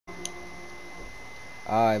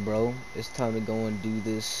Alright, bro. It's time to go and do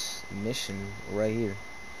this mission right here.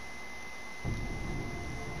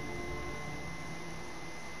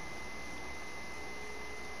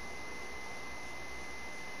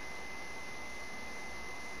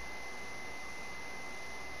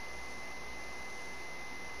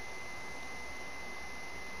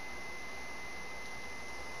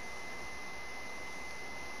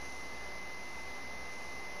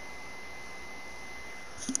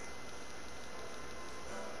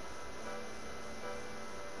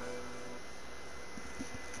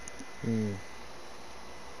 Hmm.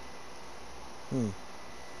 Hmm.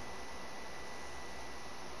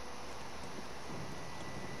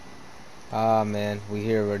 Ah, man. We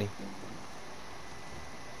here already.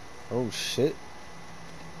 Oh, shit.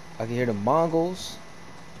 I can hear the Mongols.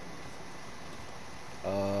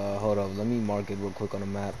 Hold up. Let me mark it real quick on the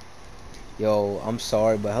map. Yo, I'm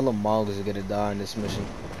sorry, but hella Mongols are gonna die in this mission.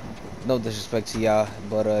 No disrespect to y'all,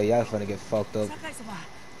 but y'all finna get fucked up.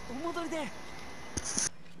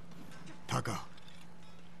 タカ、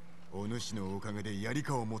お主のおかげで槍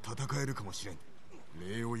川も戦えるかもしれん。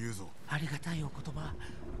礼を言うぞ。ありがたいお言葉。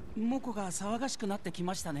モコが騒がしくなってき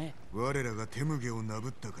ましたね。我らが手麦をな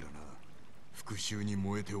ぶったからな。復讐に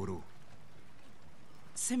燃えておろう。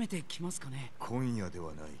攻めてきますかね。今夜で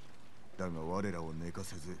はない。だが我らを寝か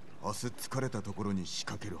せず、明日疲れたところに仕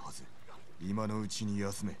掛けるはず。今のうちに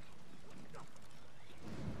休め。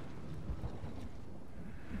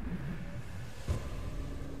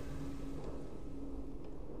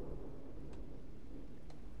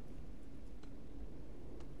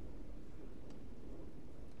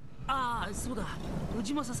ああ、そうだ。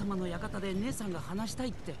氏政様の館で姉さんが話したい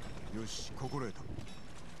って。よし、心得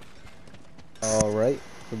た。Alright.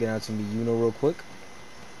 We're getting out to meet Yuno real quick.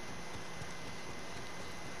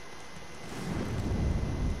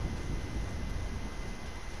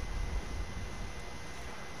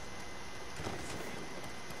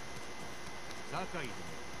 Sakai.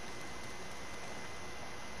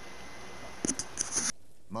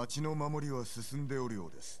 町の守りは進んでおるよ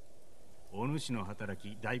うです。お主の働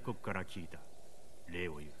き、大国から聞いた。礼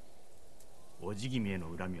を言う。おじ君へ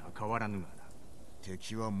の恨みは変わらぬがな。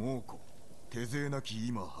敵は猛虎。手勢なき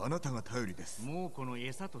今、あなたが頼りです。猛虎の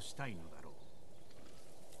餌としたいのだろ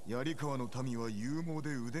う。槍川の民は勇猛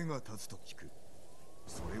で腕が立つと聞く。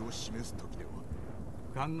それを示す時では。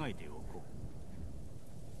考えておこ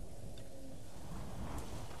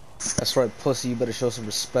う。That's right, pussy. You better show some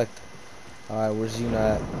respect. Alright, where's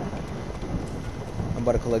Yuna at? I'm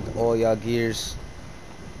about to collect all y'all gears.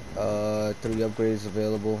 3 upgrades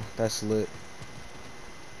available. That's lit.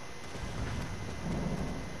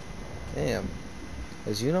 Damn.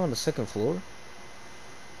 Is Yuna on the second floor?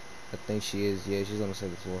 I think she is. Yeah, she's on the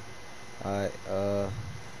second floor. Alright,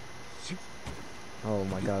 oh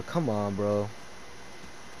my god, come on, bro.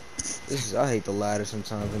 I hate the ladder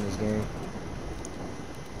sometimes in this game.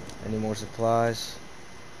 Any more supplies?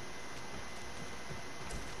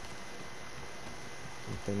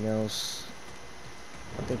 Anything else?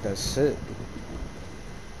 I think that's it.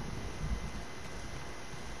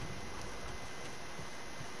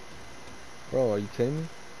 Bro, are you kidding me?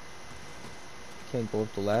 Can't go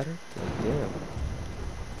up the ladder? Like, damn.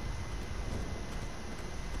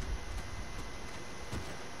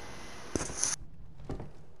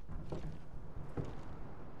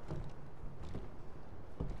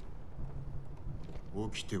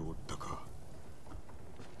 One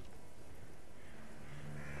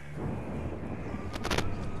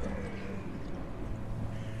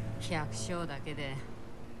勝だけで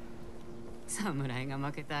侍が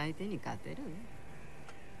負けた相手に勝てる？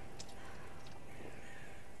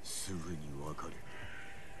すぐにわかる。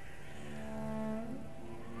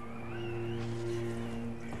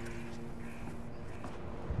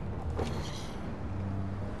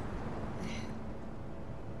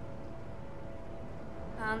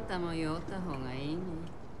あんたも酔った方がいいね。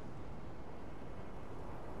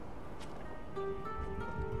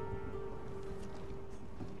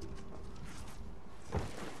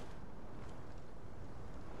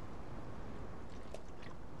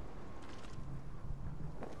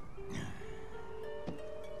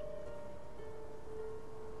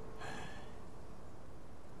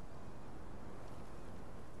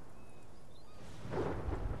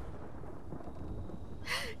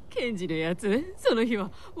ケンジのやつ、その日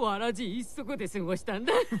はわらじ一足で過ごしたん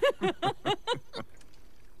だ。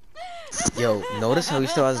Yo, notice how he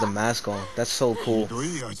still has the mask on. That's so cool.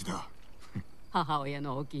 母親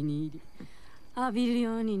のお気に入り。浴びる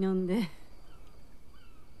ように飲んで。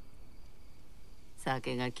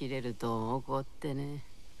酒が切れると怒ってね。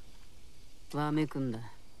わめくんだ。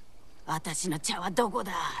私の茶はどこ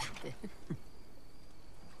だって。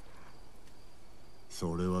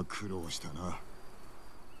それは苦労したな。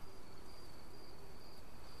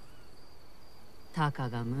タカ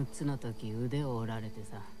が6つの時腕を折られて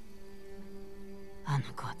さ、あの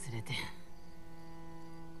子を連れて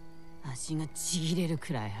足がちぎれる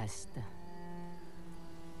くらい走っ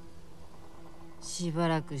た。しば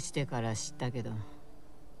らくしてから知ったけど、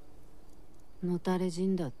のたれ死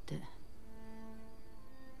んだって。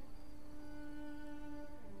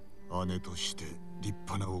姉として立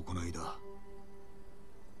派な行いだ。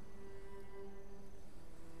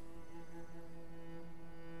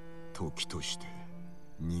時として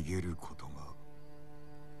逃げることが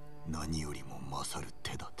何よりも勝る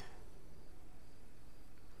手立て。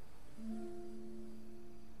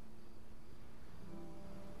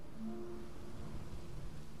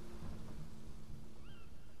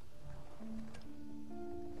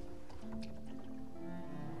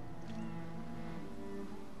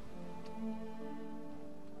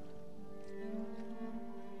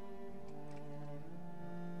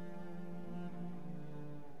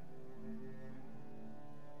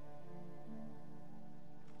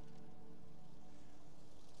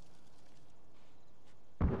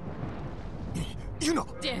ユナ、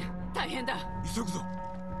ジェン、大変だ。急ぐぞ。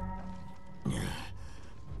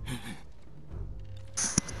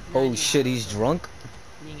Oh shit, he's drunk?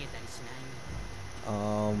 逃げたりしな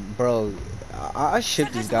いよ。Bro, I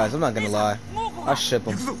ship these guys, I'm not gonna lie. I ship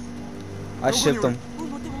them. I ship them.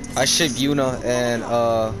 I ship Yuna and,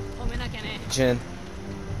 止めなきゃね。 Jin.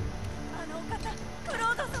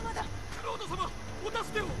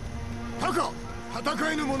 タカ、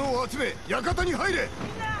戦えぬ者を集め、館に入れ。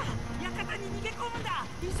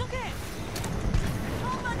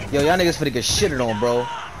Yo, y'all niggas finna get shitted on, bro.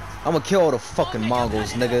 I'ma kill all the fucking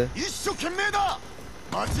Mongols, nigga. 一生懸命だ。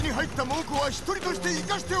町に入った猛虎は一人として生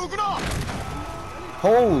かしておくな。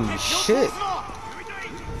 Holy shit.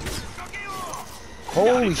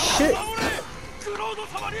 Holy shit.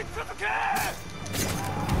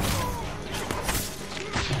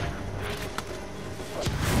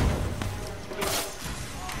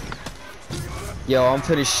 Yo, I'm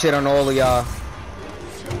finna shit on all of y'all.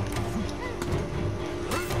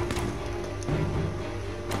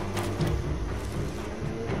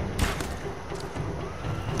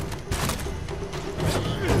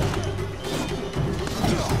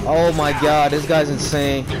 Oh my god, this guy's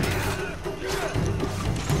insane.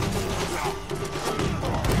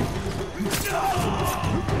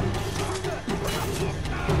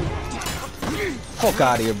 Fuck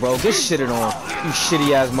out of here, bro. Get shitted on, you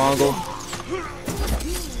shitty ass Mongol.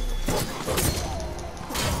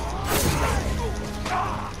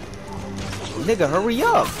 Nigga, hurry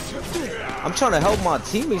up. I'm trying to help my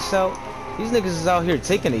teammates out. These niggas is out here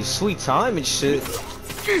taking a sweet time and shit.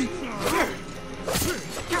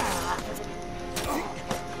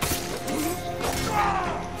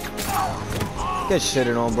 Get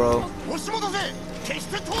shitted on, bro.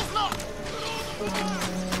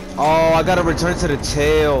 Oh, I gotta return to the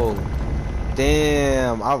tail.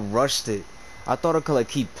 Damn, I rushed it. I thought I could like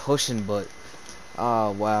keep pushing, but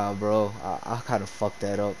oh wow, bro. I kind of fucked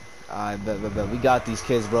that up. I bet. We got these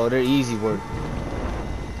kids, bro. They're easy work.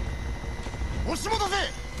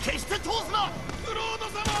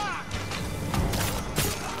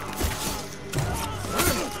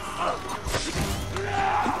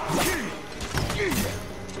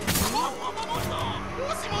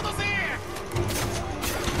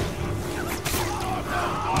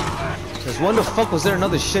 Cause when the fuck was there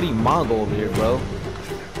another shitty Mongol over here, bro?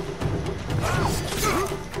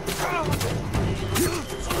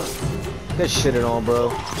 Get shitted on,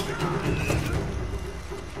 bro.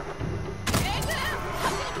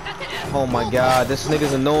 Oh my god, this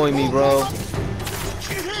nigga's annoying me, bro.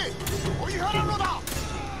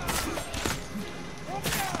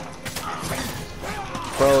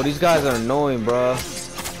 Bro, these guys are annoying, bro.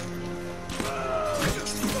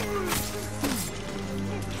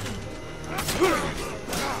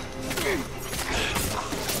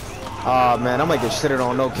 Ah, man, I might get shitted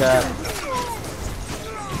on, no cap.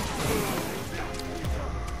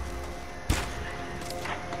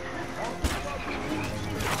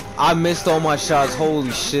 I missed all my shots, holy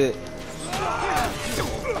shit.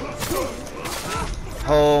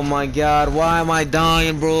 Oh my god, why am I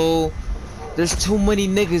dying, bro? There's too many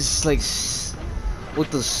niggas, like, with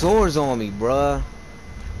the swords on me, bruh.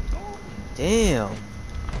 Damn.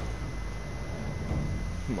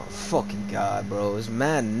 Oh my fucking god, bro. There's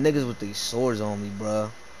mad niggas with these swords on me, bruh.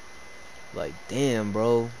 Like, damn,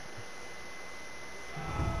 bro.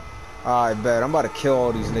 Alright, bet. I'm about to kill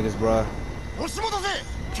all these niggas, bruh.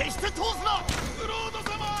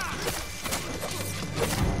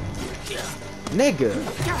 Nigga.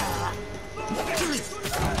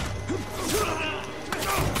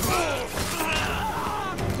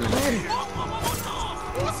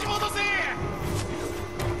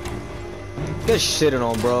 Get shitted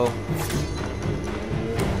on, bro.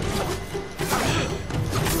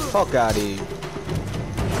 Fuck out of here.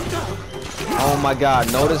 Oh my god,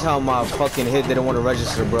 notice how my fucking hit didn't want to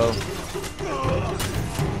register, bro.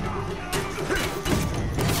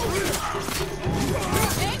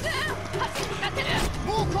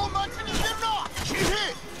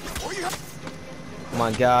 Oh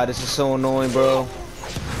my god, this is so annoying, bro.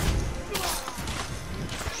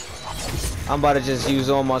 I'm about to just use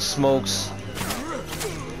all my smokes.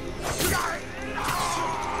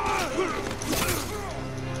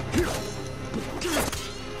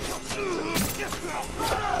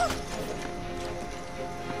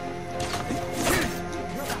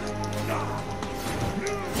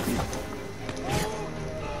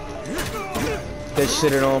 Get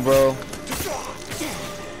shitted on, bro.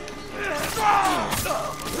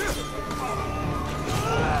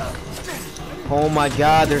 Oh my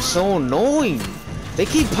god, they're so annoying. They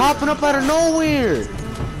keep popping up out of nowhere.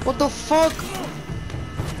 What the fuck?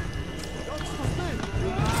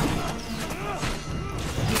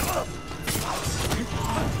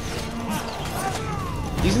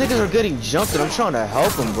 These niggas are getting jumped and I'm trying to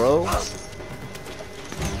help them, bro.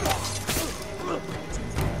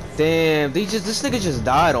 Damn, this nigga just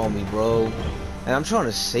died on me, bro. And I'm trying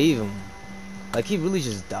to save him. Like, he really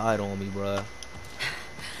just died on me, bro.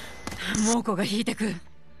 猛虎が引いてく。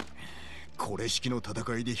これ式の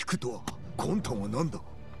戦いで引くとは魂胆は何だ。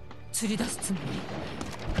釣り出すつもり。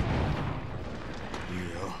い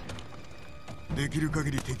や、できる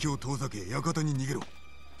限り敵を遠ざけ館に逃げろ。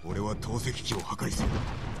俺は投石機を破壊する。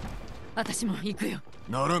私も行くよ。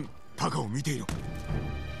ならん、タカを見ていろ。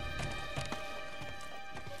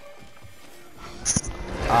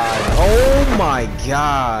Oh my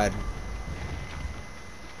god.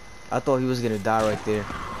 I thought he was gonna die right there.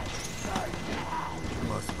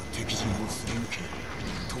 まずは敵陣をすり抜け、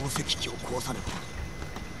投石機を壊さねば。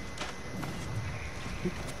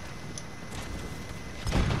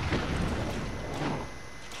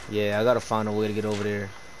Yeah, I gotta find a way to get over there.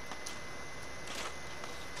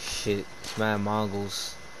 Shit, it's mad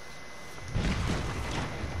Mongols.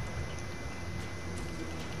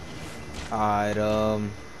 Alright,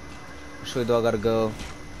 which way do I gotta go?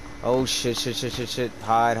 Oh shit, shit.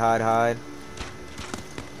 Hide.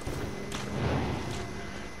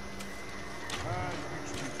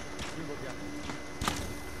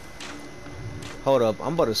 Hold up,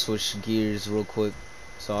 I'm about to switch gears real quick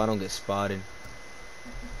so I don't get spotted.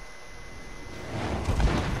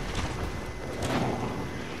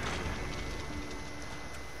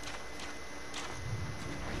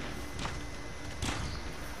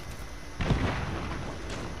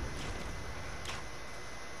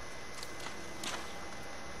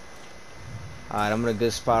 Alright, I'm in a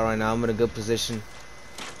good spot right now. I'm in a good position.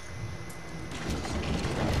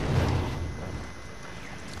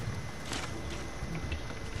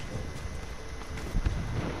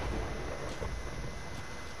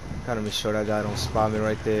 Gotta make sure that guy don't spot me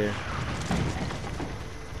right there.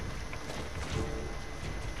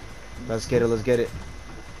 Let's get it.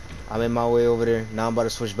 I'm in my way over there. Now I'm about to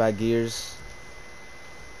switch back gears.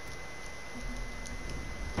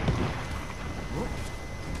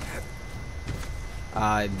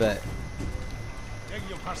 I bet.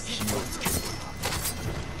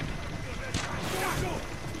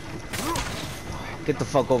 Get the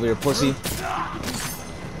fuck over here, pussy.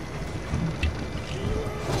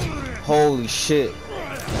 Holy shit.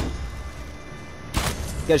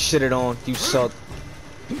 Get shitted on, you suck.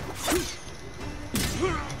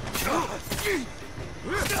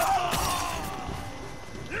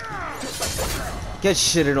 Get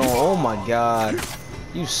shitted on, oh my god.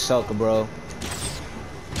 You suck, bro.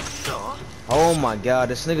 Oh my god,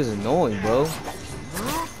 this nigga's annoying, bro.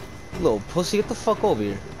 You little pussy, get the fuck over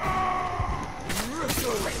here.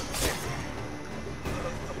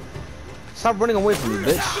 Stop running away from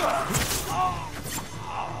me, bitch.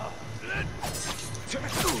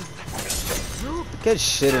 Get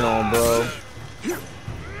shitted on, bro.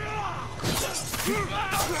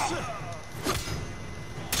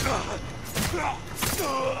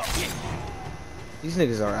 These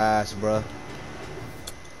niggas are ass, bro.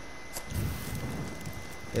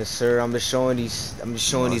 Yes, sir. I'm just showing these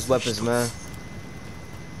weapons, man.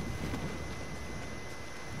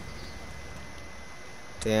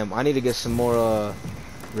 Damn, I need to get some more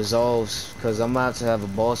resolves because I'm about to have a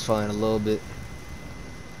boss fight in a little bit.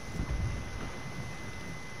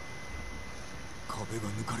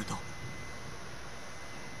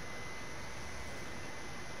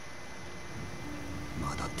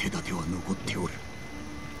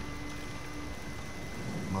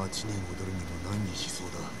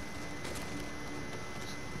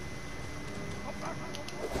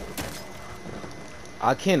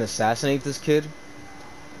 I can't assassinate this kid.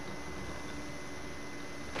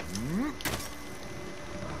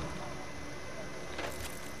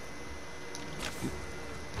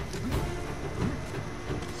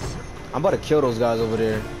 I'm about to kill those guys over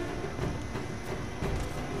there.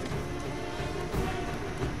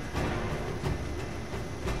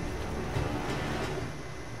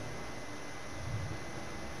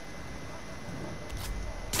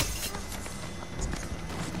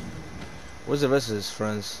 Where's the rest of his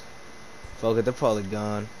friends? Fuck it, they're probably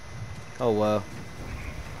gone. Oh well.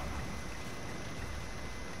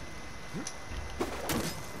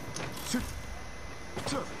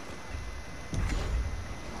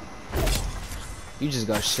 You just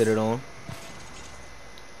got shitted on.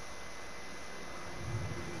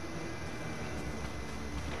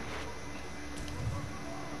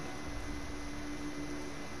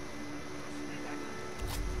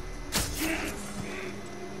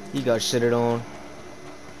 He got shitted on.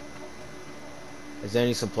 Is there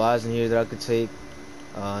any supplies in here that I could take?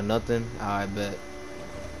 Nothing? I bet.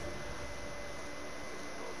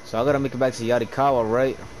 So I gotta make it back to Yarikawa,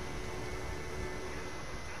 right?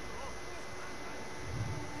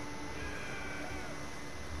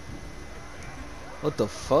 What the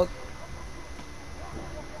fuck?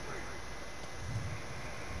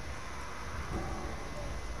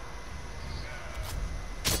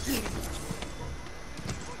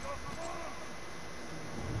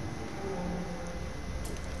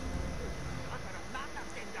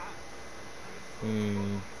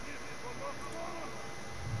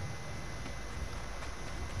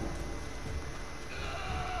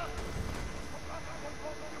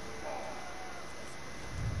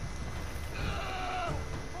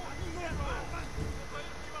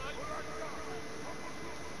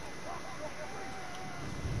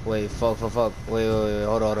 Wait, fuck. Wait,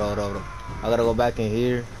 hold on. I gotta go back in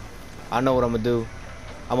here. I know what I'm gonna do.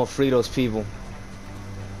 I'm gonna free those people.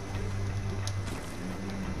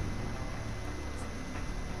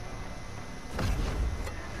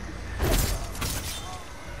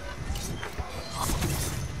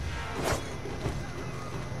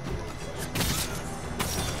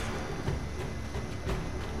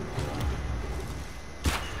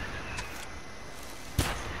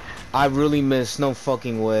 I really missed. No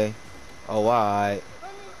fucking way. Oh, alright.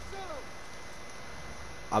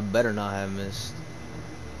 I better not have missed.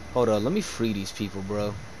 Hold on, let me free these people,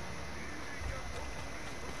 bro.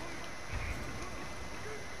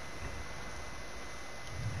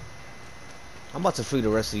 I'm about to free the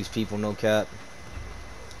rest of these people, no cap.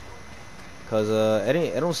 Cause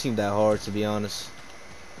it don't seem that hard, to be honest.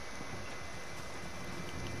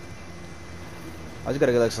 I just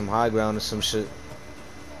gotta get like some high ground or some shit.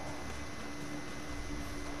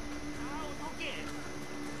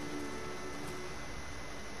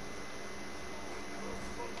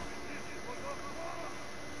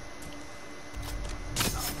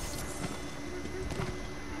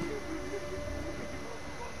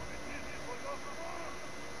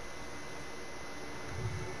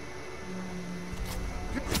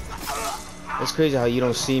 It's crazy how you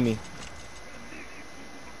don't see me.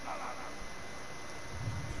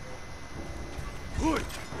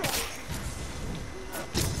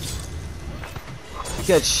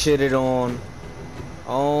 Get shitted on.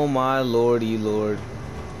 Oh my lordy lord.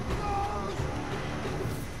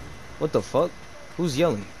 What the fuck? Who's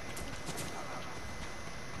yelling?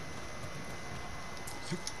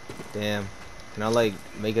 Damn. Can I like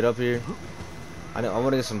make it up here? I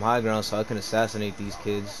want to get some high ground so I can assassinate these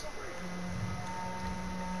kids.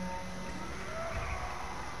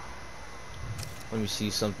 Let me see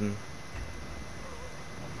something.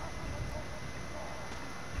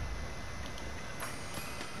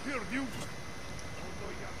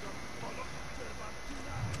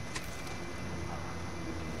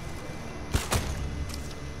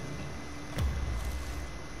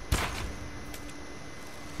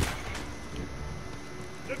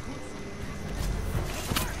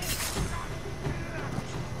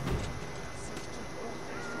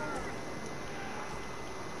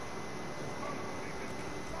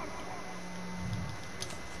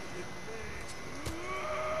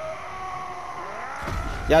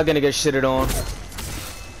 Y'all gonna get shitted on.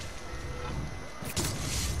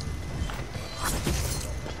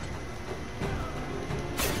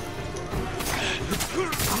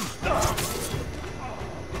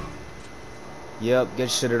 Yep, get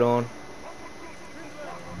shitted on.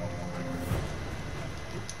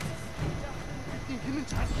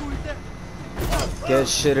 Get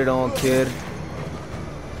shitted on, kid.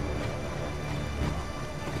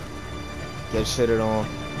 Get shitted on.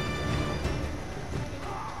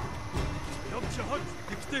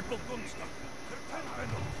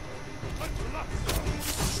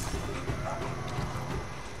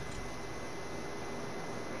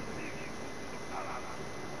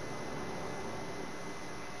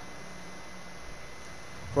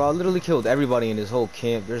 Bro, I literally killed everybody in this whole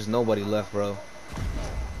camp. There's nobody left, bro.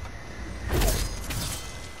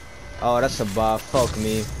 Oh, that's a bot. Fuck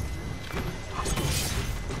me.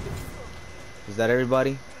 Is that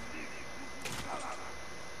everybody?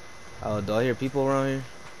 Oh, do I hear people around here?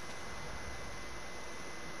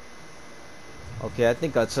 Okay, I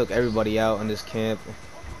think I took everybody out in this camp.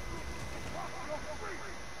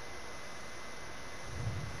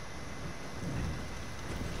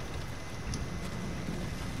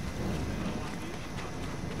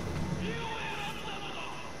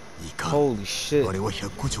 Holy shit.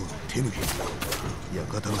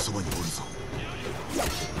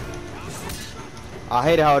 I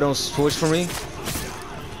hate how it don't switch for me.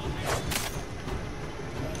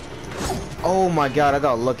 Oh my god, I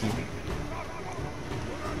got lucky.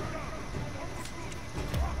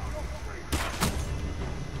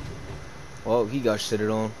 Oh, he got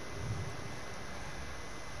shitted on.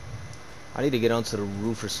 I need to get onto the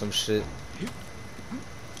roof or some shit.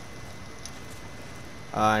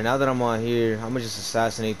 Alright, now that I'm on here, I'm gonna just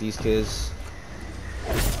assassinate these kids.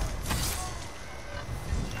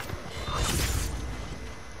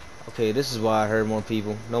 Okay, this is why I heard more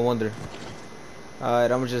people. No wonder.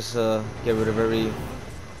 Alright, I'm gonna just get rid of every...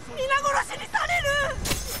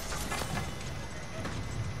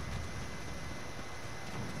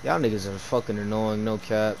 Y'all niggas are fucking annoying, no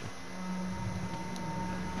cap.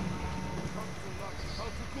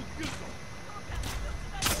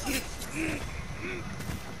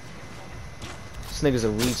 This nigga's a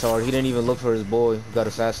retard. He didn't even look for his boy who got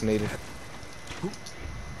assassinated.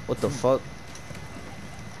 What the fuck?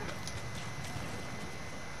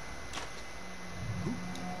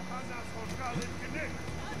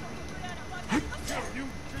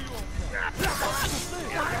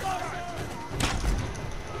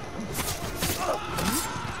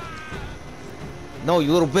 No,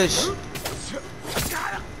 you little bitch.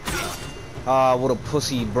 Ah, what a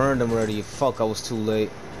pussy. Burned him already. Fuck, I was too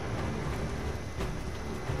late.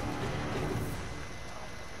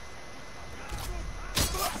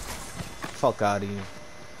 Fuck out of here.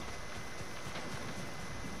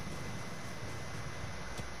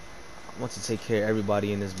 I want to take care of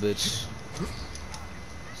everybody in this bitch.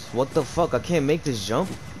 What the fuck? I can't make this jump?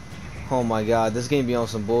 Oh my god, this game be on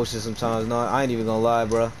some bullshit sometimes. No, I ain't even gonna lie,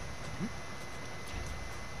 bruh.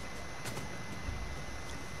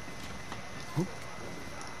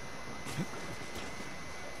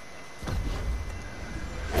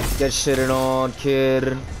 Get shitted on,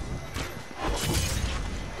 kid.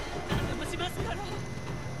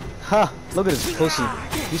 Ha! Look at this pussy.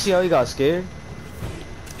 You see how he got scared?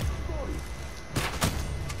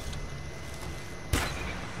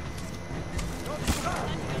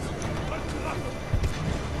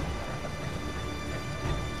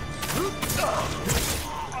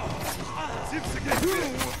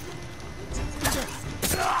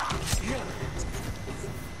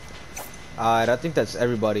 Alright, I think that's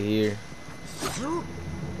everybody here.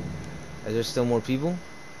 Is there still more people?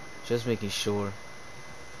 Just making sure.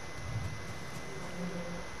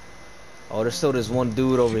 Oh, there's still this one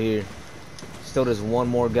dude over here. Still this one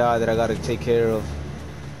more guy that I gotta take care of.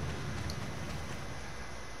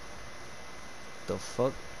 The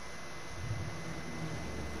fuck?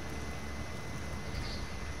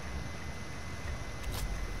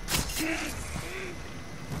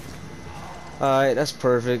 Alright, that's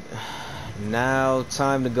perfect. Now,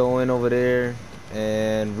 time to go in over there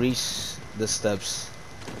and reach the steps.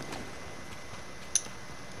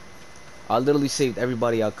 I literally saved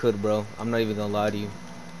everybody I could, bro. I'm not even gonna lie to you.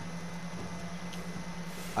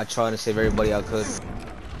 I tried to save everybody I could.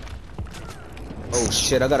 Oh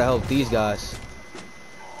shit, I gotta help these guys.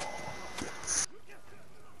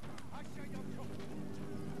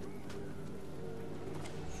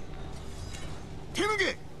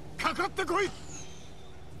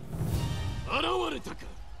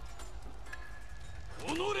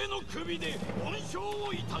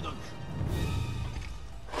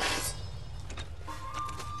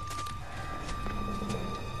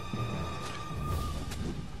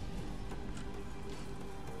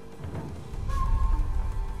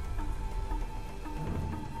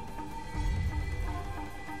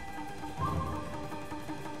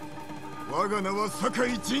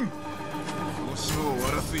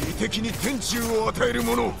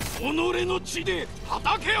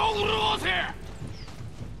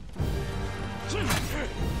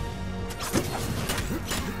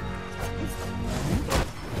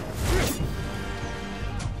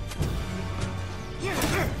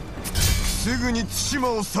 すぐに対馬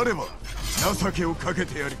を去れば情けをかけ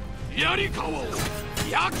てやる。槍川を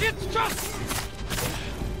焼き尽かす。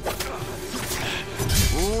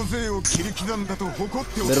大勢を切り刻んだと誇っ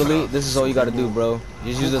ておく。 Literally, this is all you gotta do, bro.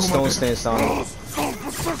 Just use the stone stance on him.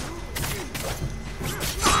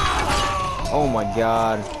 Oh my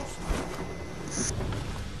god.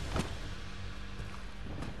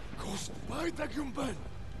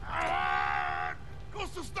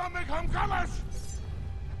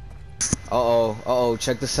 Uh-oh,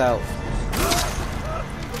 check this out.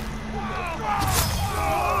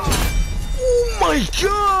 Oh my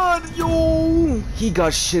god, yo! He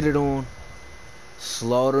got shitted on.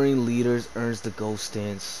 Slaughtering leaders earns the ghost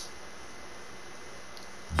stance.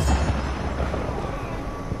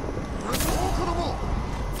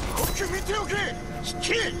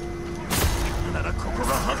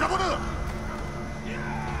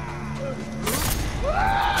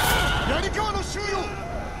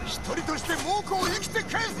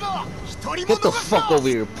 Get the fuck over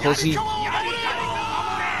here, pussy.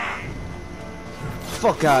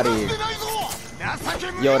 Fuck out of here.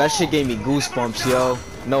 Yo, that shit gave me goosebumps, yo.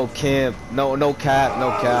 No camp, no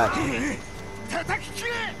cap.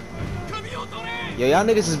 Yo, y'all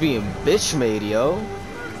niggas is being bitch made, yo.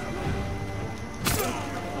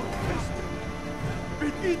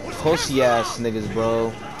 Pussy ass niggas,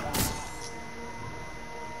 bro.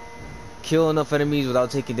 Kill enough enemies without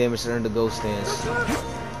taking damage to earn the ghost stance.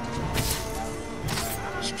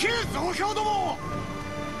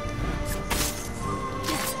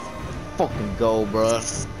 Fucking go,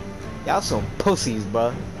 bruh. Y'all some pussies,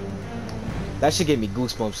 bruh. That shit gave me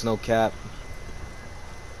goosebumps, no cap.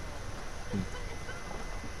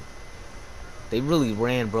 They really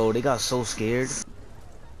ran, bro. They got so scared.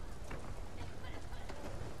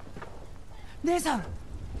 姉さん。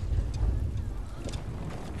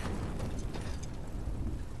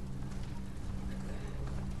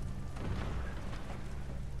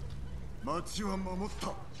町は守っ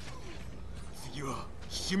た。次は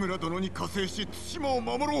志村殿に加勢し対馬を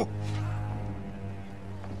守ろう。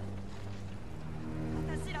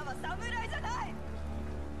私らは侍じゃない。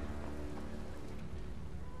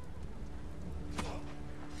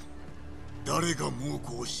誰が猛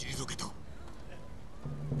虎を退けた。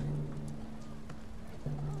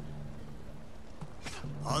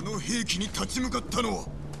あの兵器に立ち向かったのは、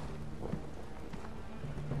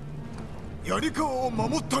槍川を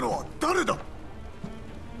守ったのは誰だ。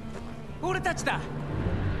俺たちだ。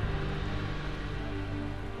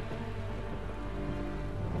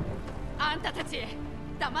あんたたち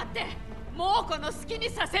黙って猛虎の好きに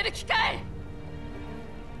させる気かい。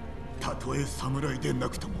たとえ侍でな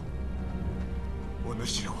くともお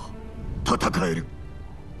主らは戦える。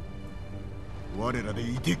我らで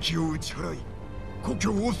夷敵を打ち払い故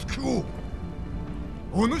郷を救おう。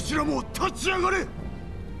お主らも立ち上がれ。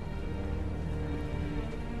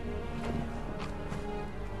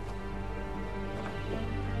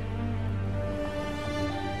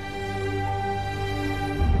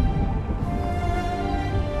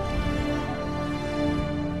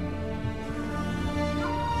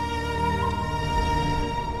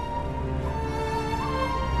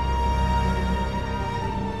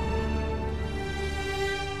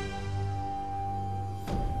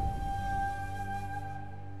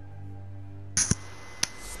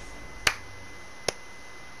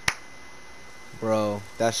Bro,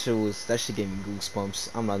 that shit gave me goosebumps.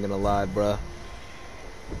 I'm not gonna lie, bro.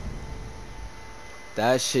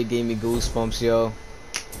 That shit gave me goosebumps, yo.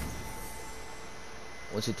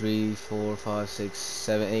 1, 2, 3, 4, 5, 6,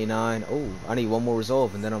 7, 8, 9. Oh, I need one more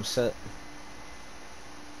resolve and then I'm set.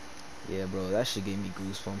 Yeah, bro, that shit gave me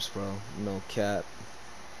goosebumps, bro. No cap.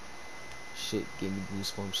 Shit gave me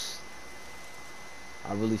goosebumps.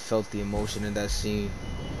 I really felt the emotion in that scene.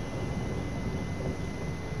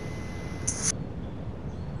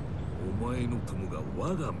 お前の友が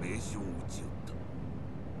我が名将を撃ち寄った。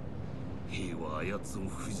兵はあやつを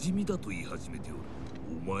不死身だと言い始めておる。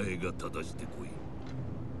お前が正してこい。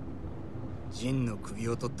陣の首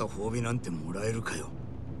を取った褒美なんてもらえるかよ。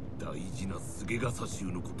大事な菅笠衆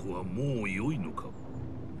のことはもう良いのか。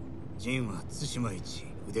陣は対馬一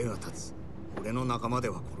腕が立つ。俺の仲間で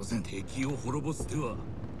は殺せん。敵を滅ぼす手は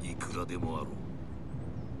いくらでもあろう。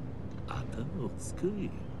頭を使え。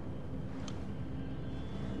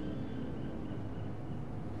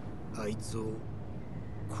あいつを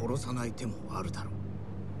殺さない手もあるだろう。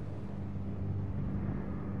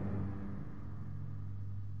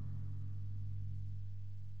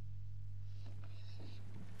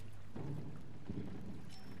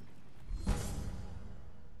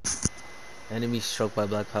Enemies struck by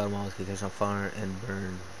black powder moths can catch on fire and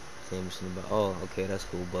burn. Damage anybody. Oh, okay, that's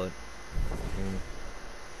cool, bud.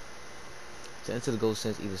 To enter the goal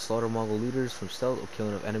sense, either slaughter Mongol leaders from stealth or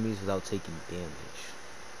killing of enemies without taking damage.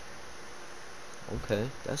 Okay,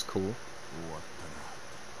 that's cool. 終わったな。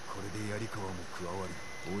これで槍川も加わり、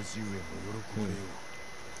叔父上も喜ばれよ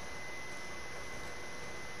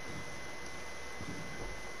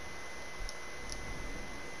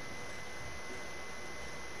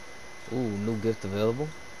う。Ooh, new gift available.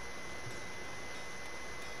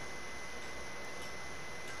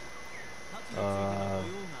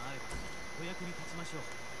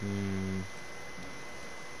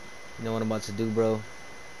 You know what I'm about to do, bro?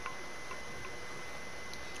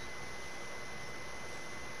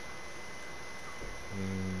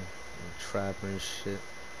 Trapper and shit.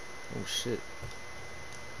 Oh shit.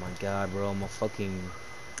 My god, bro. I'm a fucking...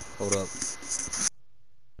 Hold up.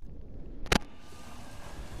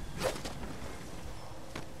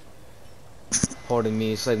 Pardon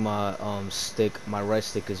me, it's like my stick, my right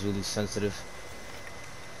stick is really sensitive.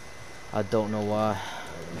 I don't know why.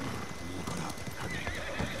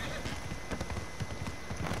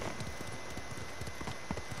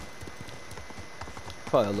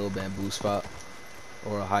 Probably a little bamboo spot.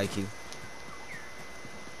 Or a high key.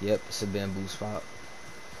 Yep, it's a bamboo spot.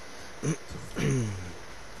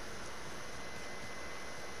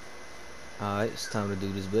 Alright, it's time to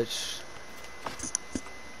do this bitch.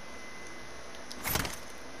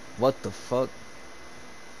 What the fuck?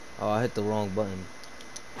 Oh, I hit the wrong button.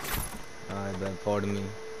 Alright, bad, pardon me.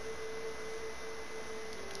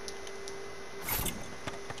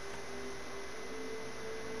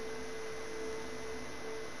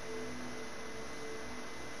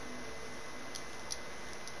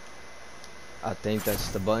 I think that's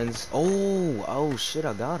the buttons. Oh shit,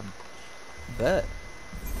 I got him. Bet.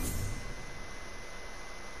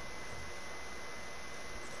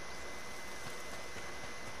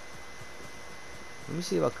 Let me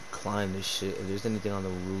see if I could climb this shit. If there's anything on the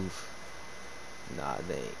roof. Nah,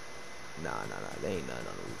 they ain't. Nah, they ain't nothing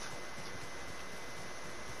on the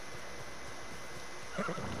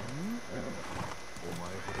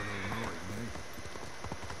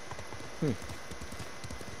roof.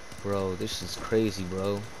 Bro, this is crazy,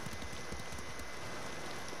 bro.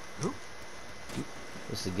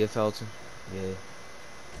 This is a gift fountain? Yeah.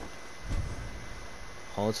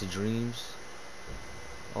 Haunted dreams?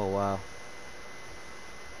 Oh, wow.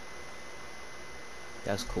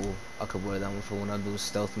 That's cool. I could wear that one for when I do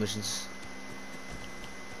stealth missions.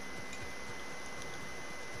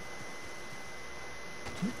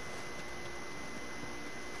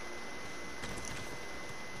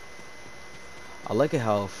 I like it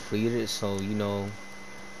how free it is, so you know,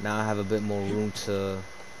 now I have a bit more room to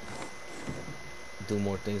do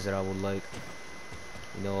more things that I would like.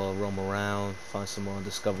 You know, roam around, find some more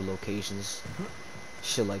undiscovered locations,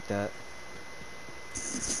 shit like that.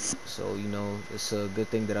 So you know, it's a good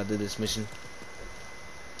thing that I did this mission.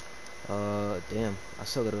 Damn, I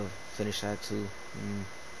still gotta finish that too.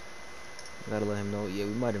 Gotta let him know. Yeah,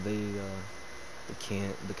 we might invade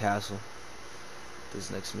the castle. This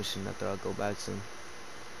next mission after I go back to him.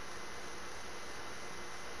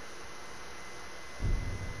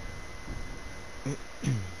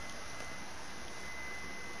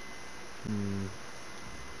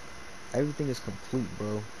 Everything is complete,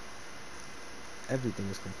 bro. Everything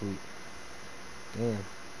is complete. Damn.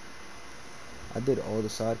 I did all the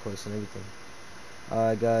side quests and everything.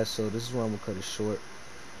 Alright guys, so this is where I'm gonna cut it short.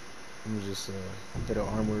 Let me just hit our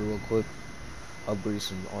armor real quick. Upgrade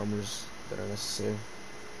some armors that are necessary.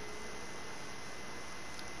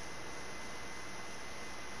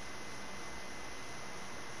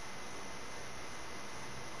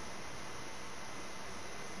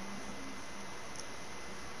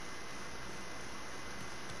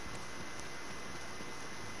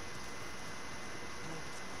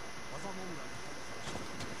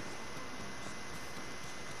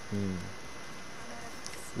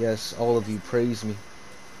 Yes, all of you praise me.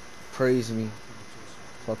 Praise me.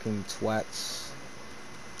 Fucking twats.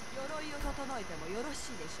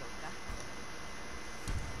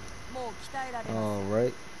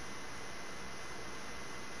 Alright.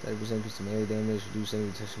 30% increase to melee damage, reduce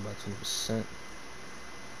enemy detection by 20%.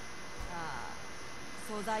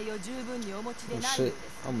 Oh shit,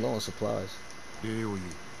 I'm low on supplies.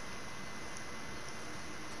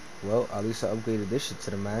 Well, at least I upgraded this shit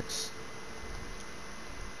to the max.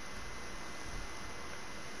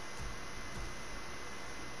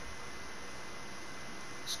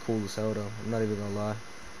 It's cool as hell though, I'm not even gonna lie.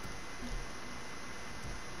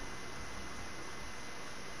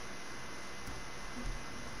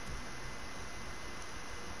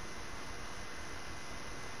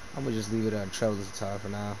 I'm gonna just leave it at Traveler's Attire for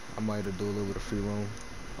now. I might do a little bit of free roam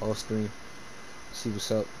off screen. See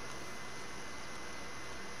what's up.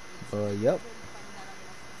 But yep.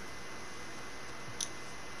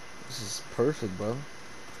 This is perfect, bro.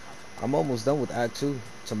 I'm almost done with Act 2.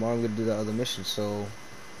 Tomorrow I'm gonna do the other mission, so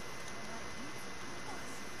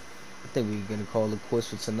I think we're gonna call it quits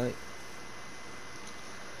for tonight.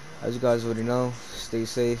 As you guys already know, stay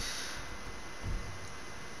safe.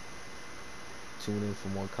 Tune in for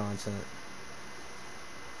more content.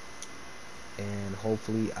 And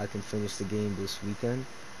hopefully I can finish the game this weekend.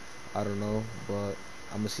 I don't know, but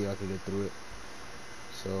I'm gonna see if I can get through it.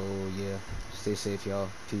 So yeah, stay safe, y'all.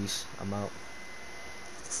 Peace. I'm out.